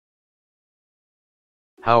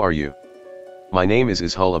How are you? My name is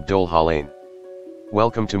Ishul Abdul Halain.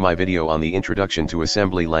 Welcome to my video on the introduction to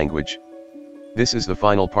assembly language. This is the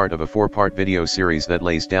final part of a 4-part video series that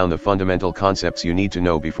lays down the fundamental concepts you need to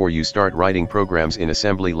know before you start writing programs in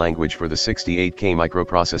assembly language for the 68K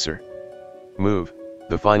microprocessor. Move,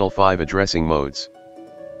 the final 5 addressing modes.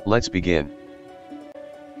 Let's begin.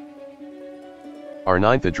 Our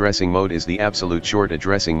 9th addressing mode is the absolute short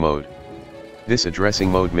addressing mode. This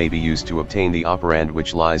addressing mode may be used to obtain the operand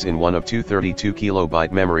which lies in one of two 32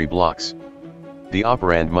 kilobyte memory blocks. The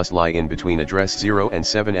operand must lie in between address 0 and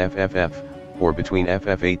 7FFF, or between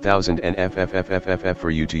FF8000 and FFFFFF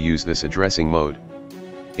for you to use this addressing mode.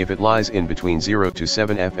 If it lies in between 0 to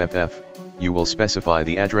 7FFF, you will specify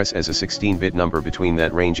the address as a 16-bit number between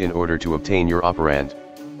that range in order to obtain your operand.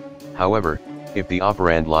 However, if the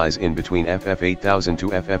operand lies in between FF8000 to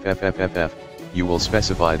FFFFF, you will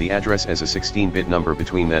specify the address as a 16-bit number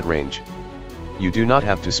between that range. You do not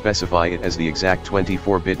have to specify it as the exact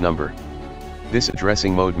 24-bit number. This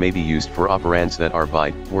addressing mode may be used for operands that are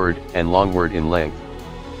byte, word, and long word in length.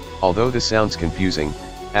 Although this sounds confusing,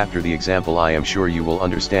 after the example I am sure you will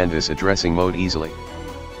understand this addressing mode easily.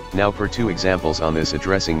 Now for 2 examples on this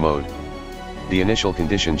addressing mode. The initial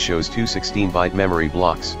condition shows 2 16-byte memory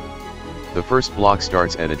blocks. The first block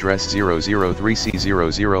starts at address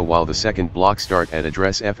 003C00 while the second block start at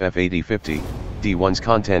address FF8050, D1's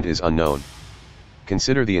content is unknown.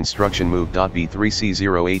 Consider the instruction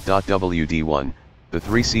move.B3C08.W D1, the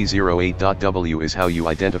 3C08.W is how you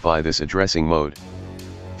identify this addressing mode.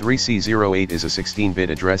 3C08 is a 16-bit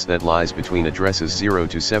address that lies between addresses 0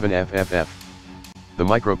 to 7FFF. The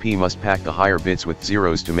micro P must pack the higher bits with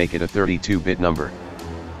zeros to make it a 32-bit number.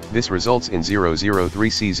 This results in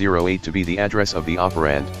 003C08 to be the address of the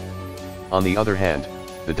operand. On the other hand,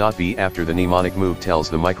 the .B after the mnemonic move tells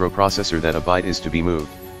the microprocessor that a byte is to be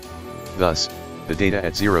moved. Thus, the data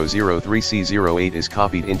at 003C08 is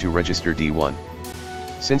copied into register D1.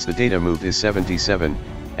 Since the data moved is 77,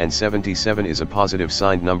 and 77 is a positive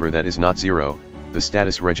signed number that is not 0, the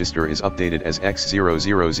status register is updated as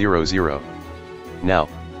X0000. Now,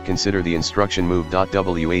 consider the instruction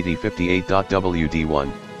move.W8058.W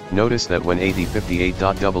D1. Notice that when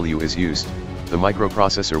 8058.W is used, the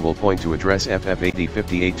microprocessor will point to address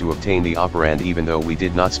FF8058 to obtain the operand even though we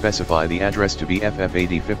did not specify the address to be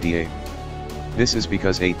FF8058. This is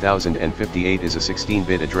because 8058 is a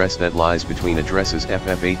 16-bit address that lies between addresses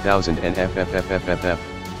FF8000 and FFFFFF.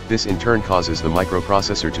 This in turn causes the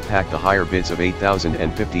microprocessor to pack the higher bits of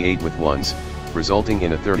 8058 with ones, resulting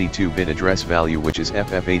in a 32-bit address value which is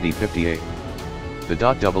FF8058. The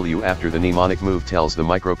 .W after the mnemonic move tells the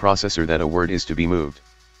microprocessor that a word is to be moved.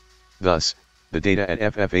 Thus, the data at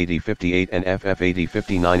FF8058 and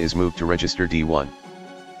FF8059 is moved to register D1.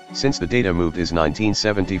 Since the data moved is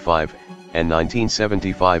 1975, and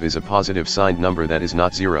 1975 is a positive signed number that is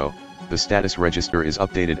not 0, the status register is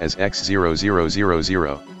updated as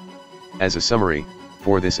X0000. As a summary,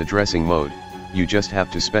 for this addressing mode, you just have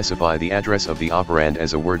to specify the address of the operand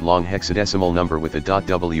as a word-long hexadecimal number with a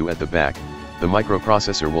 .W at the back. The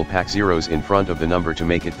microprocessor will pack zeros in front of the number to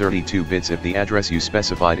make it 32 bits if the address you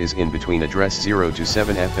specified is in between address 0 to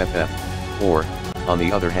 7FFF, or, on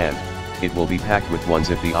the other hand, it will be packed with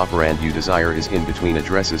ones if the operand you desire is in between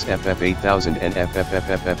addresses FF8000 and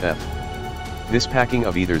FFFFFF. This packing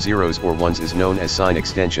of either zeros or ones is known as sign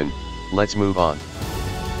extension. Let's move on.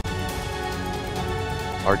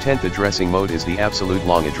 Our 10th addressing mode is the absolute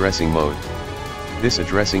long addressing mode. This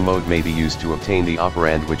addressing mode may be used to obtain the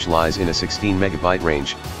operand which lies in a 16 megabyte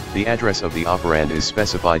range. The address of the operand is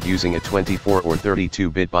specified using a 24 or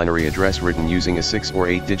 32-bit binary address written using a 6 or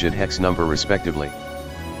 8-digit hex number respectively.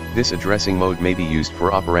 This addressing mode may be used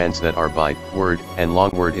for operands that are byte, word, and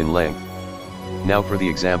long word in length. Now for the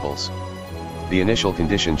examples. The initial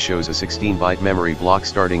condition shows a 16-byte memory block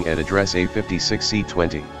starting at address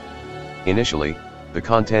A56C20. Initially, the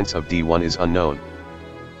contents of D1 is unknown.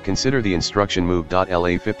 Consider the instruction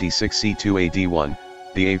move.LA56C2A D1,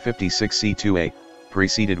 the A56C2A,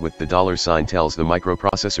 preceded with the $sign tells the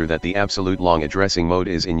microprocessor that the absolute long addressing mode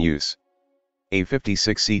is in use.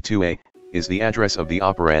 A56C2A is the address of the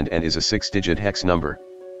operand and is a 6-digit hex number.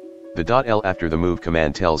 The .L after the move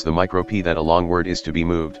command tells the micro P that a long word is to be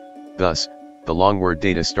moved. Thus, the long word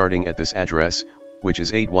data starting at this address, which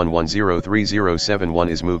is 8110307,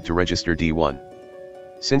 is moved to register D1.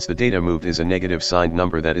 Since the data moved is a negative signed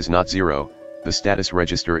number that is not 0, the status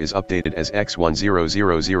register is updated as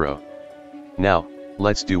X1000. Now,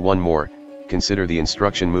 let's do one more. Consider the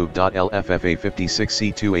instruction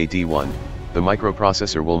move.LFFA56C2A-D1, the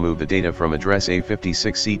microprocessor will move the data from address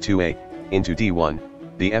A56C2A into D1,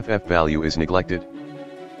 the FF value is neglected.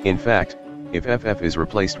 In fact, If FF is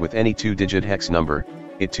replaced with any 2-digit hex number,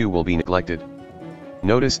 it too will be neglected.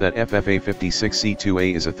 Notice that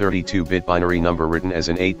FFA56C2A is a 32-bit binary number written as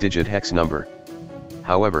an 8-digit hex number.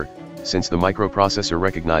 However, since the microprocessor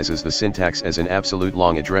recognizes the syntax as an absolute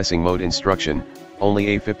long addressing mode instruction,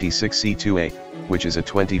 only A56C2A, which is a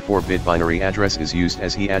 24-bit binary address, is used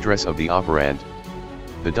as the address of the operand.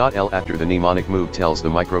 The .L after the mnemonic move tells the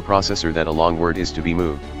microprocessor that a long word is to be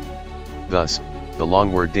moved. Thus, the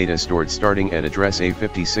long word data stored starting at address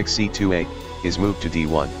A56C2A, is moved to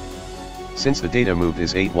D1. Since the data moved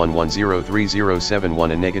is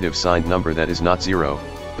 81103071, a negative signed number that is not 0,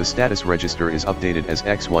 the status register is updated as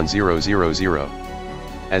X1000.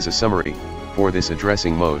 As a summary, for this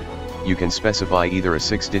addressing mode, you can specify either a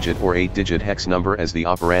 6-digit or 8-digit hex number as the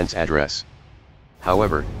operand's address.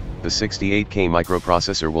 However, the 68K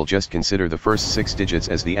microprocessor will just consider the first 6 digits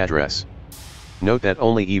as the address. Note that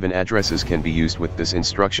only even addresses can be used with this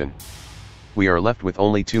instruction. We are left with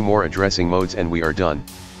only 2 more addressing modes and we are done,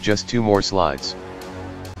 just 2 more slides.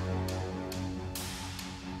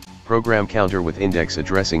 Program counter with index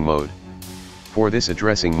addressing mode. For this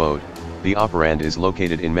addressing mode, the operand is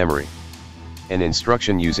located in memory. An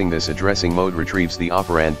instruction using this addressing mode retrieves the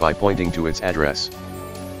operand by pointing to its address.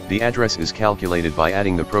 The address is calculated by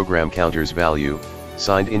adding the program counter's value,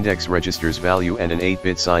 signed index register's value and an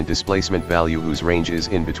 8-bit signed displacement value whose range is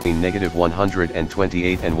in between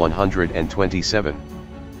 -128 and 127.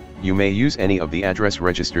 You may use any of the address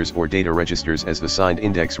registers or data registers as the signed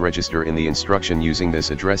index register in the instruction using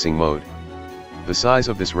this addressing mode. The size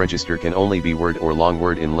of this register can only be word or long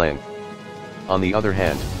word in length. On the other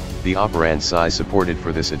hand, the operand size supported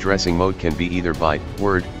for this addressing mode can be either byte,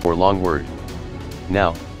 word, or long word.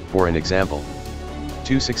 Now, for an example,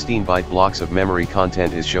 2 16-byte blocks of memory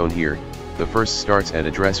content is shown here. The first starts at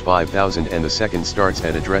address 5000 and the second starts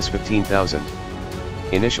at address 15000.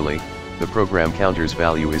 Initially, the program counter's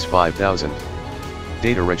value is 5000.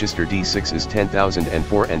 Data register D6 is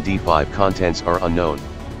 10004 and D5 contents are unknown.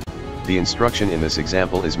 The instruction in this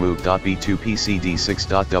example is move.b to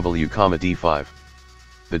PCD6.w, D5.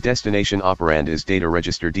 The destination operand is data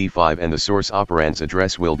register D5 and the source operand's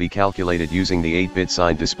address will be calculated using the 8-bit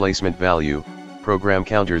signed displacement value, program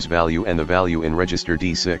counter's value and the value in register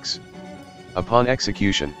D6. Upon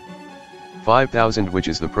execution, 5000, which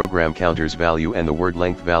is the program counter's value, and the word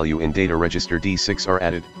length value in data register D6 are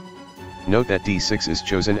added. Note that D6 is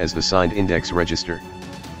chosen as the signed index register.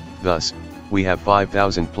 Thus, we have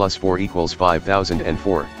 5000 plus 4 equals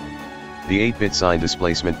 5004. The 8-bit signed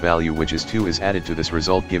displacement value, which is 2, is added to this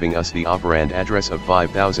result, giving us the operand address of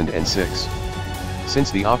 5006. Since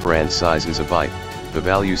the operand size is a byte, the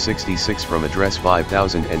value 66 from address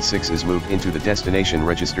 5006 is moved into the destination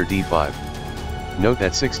register D5. Note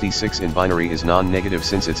that 66 in binary is non-negative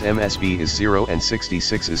since its MSB is 0 and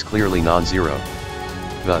 66 is clearly non-zero.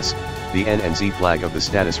 Thus, the N and Z flag of the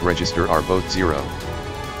status register are both 0.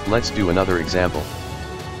 Let's do another example.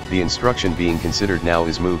 The instruction being considered now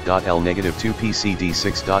is move.L -2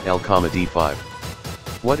 PCD6.L, D5.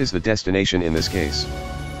 What is the destination in this case?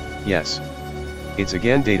 Yes, it's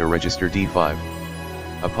again data register D5.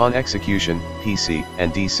 Upon execution, PC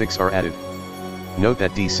and D6 are added. Note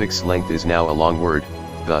that D6 length is now a long word,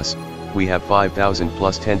 thus, we have 5000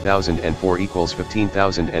 plus 10004 equals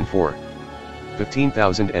 15004.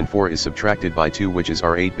 15004 is subtracted by 2, which is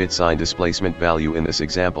our 8-bit signed displacement value in this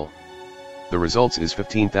example. The results is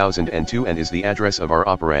 15002 and is the address of our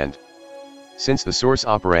operand. Since the source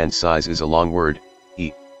operand size is a long word,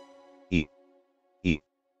 E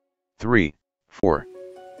 3, 4,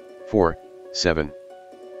 4, 7,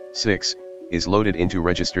 6, is loaded into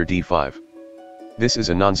register D5. This is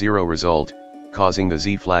a non-zero result, causing the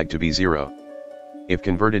Z flag to be 0. If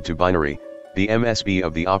converted to binary, the MSB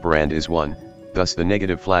of the operand is 1, thus the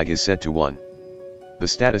negative flag is set to 1. The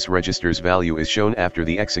status register's value is shown after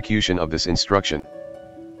the execution of this instruction.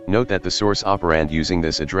 Note that the source operand using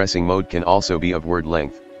this addressing mode can also be of word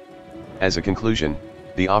length. As a conclusion,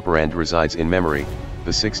 the operand resides in memory.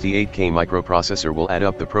 The 68K microprocessor will add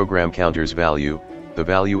up the program counter's value, the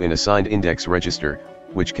value in a signed index register,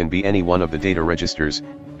 which can be any one of the data registers,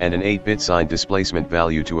 and an 8-bit signed displacement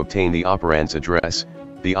value to obtain the operand's address.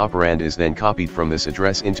 The operand is then copied from this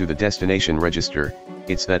address into the destination register.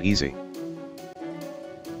 It's that easy.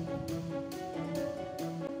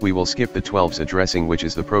 We will skip the 12's addressing, which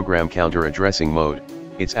is the program counter addressing mode.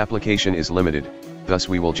 Its application is limited, thus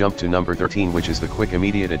we will jump to number 13, which is the quick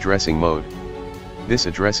immediate addressing mode. This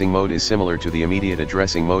addressing mode is similar to the immediate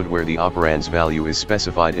addressing mode where the operand's value is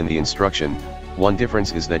specified in the instruction. One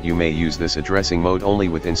difference is that you may use this addressing mode only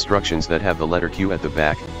with instructions that have the letter Q at the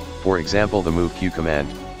back, for example the move Q command.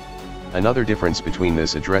 Another difference between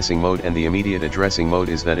this addressing mode and the immediate addressing mode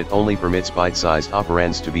is that it only permits byte-sized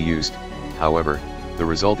operands to be used. However, the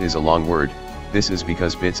result is a long word. This is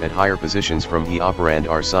because bits at higher positions from the operand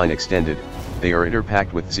are sign extended. They are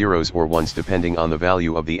interpacked with zeros or ones depending on the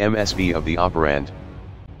value of the MSB of the operand.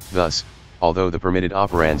 Thus, although the permitted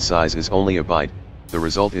operand size is only a byte, the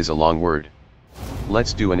result is a long word.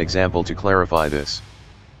 Let's do an example to clarify this.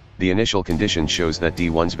 The initial condition shows that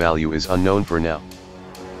D1's value is unknown for now.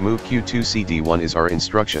 Move Q2C D1 is our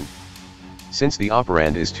instruction. Since the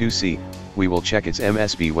operand is 2C, we will check its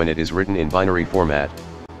MSB when it is written in binary format.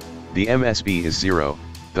 The MSB is 0,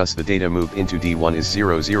 thus the data moved into D1 is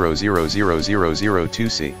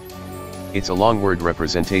 0000002C. It's a long word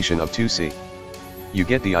representation of 2C. You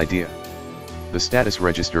get the idea. The status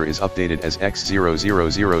register is updated as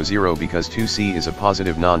X0000 because 2C is a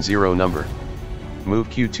positive non-zero number. Move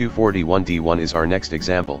Q241 D1 is our next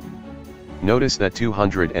example. Notice that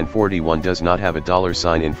 241 does not have a dollar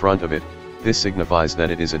sign in front of it. This signifies that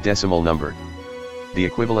it is a decimal number. The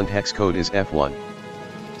equivalent hex code is F1.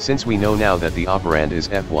 Since we know now that the operand is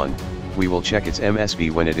F1, we will check its MSB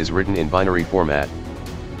when it is written in binary format.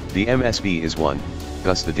 The MSB is 1,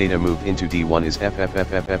 thus the data moved into D1 is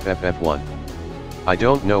FFFFFFF1. I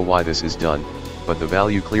don't know why this is done, but the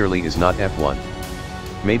value clearly is not F1.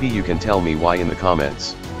 Maybe you can tell me why in the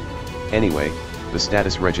comments. Anyway, the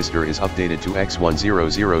status register is updated to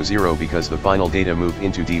X1000 because the final data moved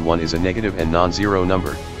into D1 is a negative and non-zero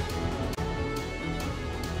number.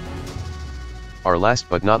 Our last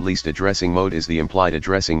but not least addressing mode is the implied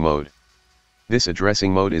addressing mode. This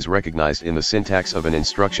addressing mode is recognized in the syntax of an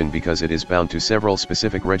instruction because it is bound to several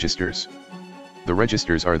specific registers. The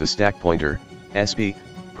registers are the stack pointer, SP,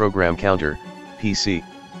 program counter, PC,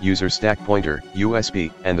 user stack pointer,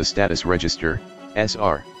 USB, and the status register,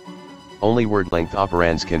 SR. Only word length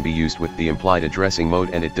operands can be used with the implied addressing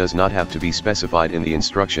mode and it does not have to be specified in the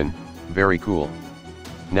instruction. Very cool.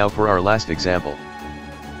 Now for our last example.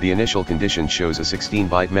 The initial condition shows a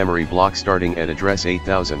 16-byte memory block starting at address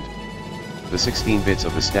 8000. The 16 bits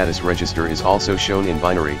of the status register is also shown in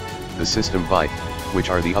binary. The system byte,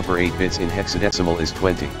 which are the upper 8 bits in hexadecimal, is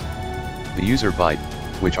 20. The user byte,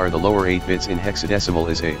 which are the lower 8 bits in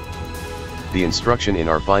hexadecimal, is 8. The instruction in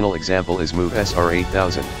our final example is move SR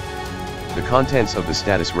 8000. The contents of the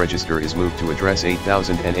status register is moved to address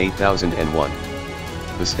 8000 and 8001.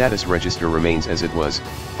 The status register remains as it was,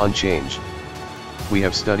 unchanged. We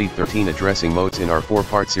have studied 13 addressing modes in our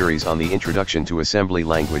 4-part series on the Introduction to Assembly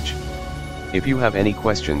Language. If you have any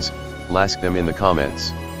questions, ask them in the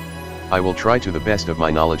comments. I will try to the best of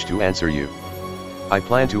my knowledge to answer you. I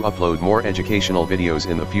plan to upload more educational videos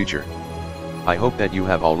in the future. I hope that you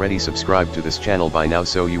have already subscribed to this channel by now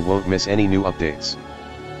so you won't miss any new updates.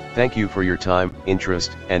 Thank you for your time,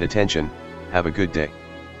 interest, and attention. Have a good day.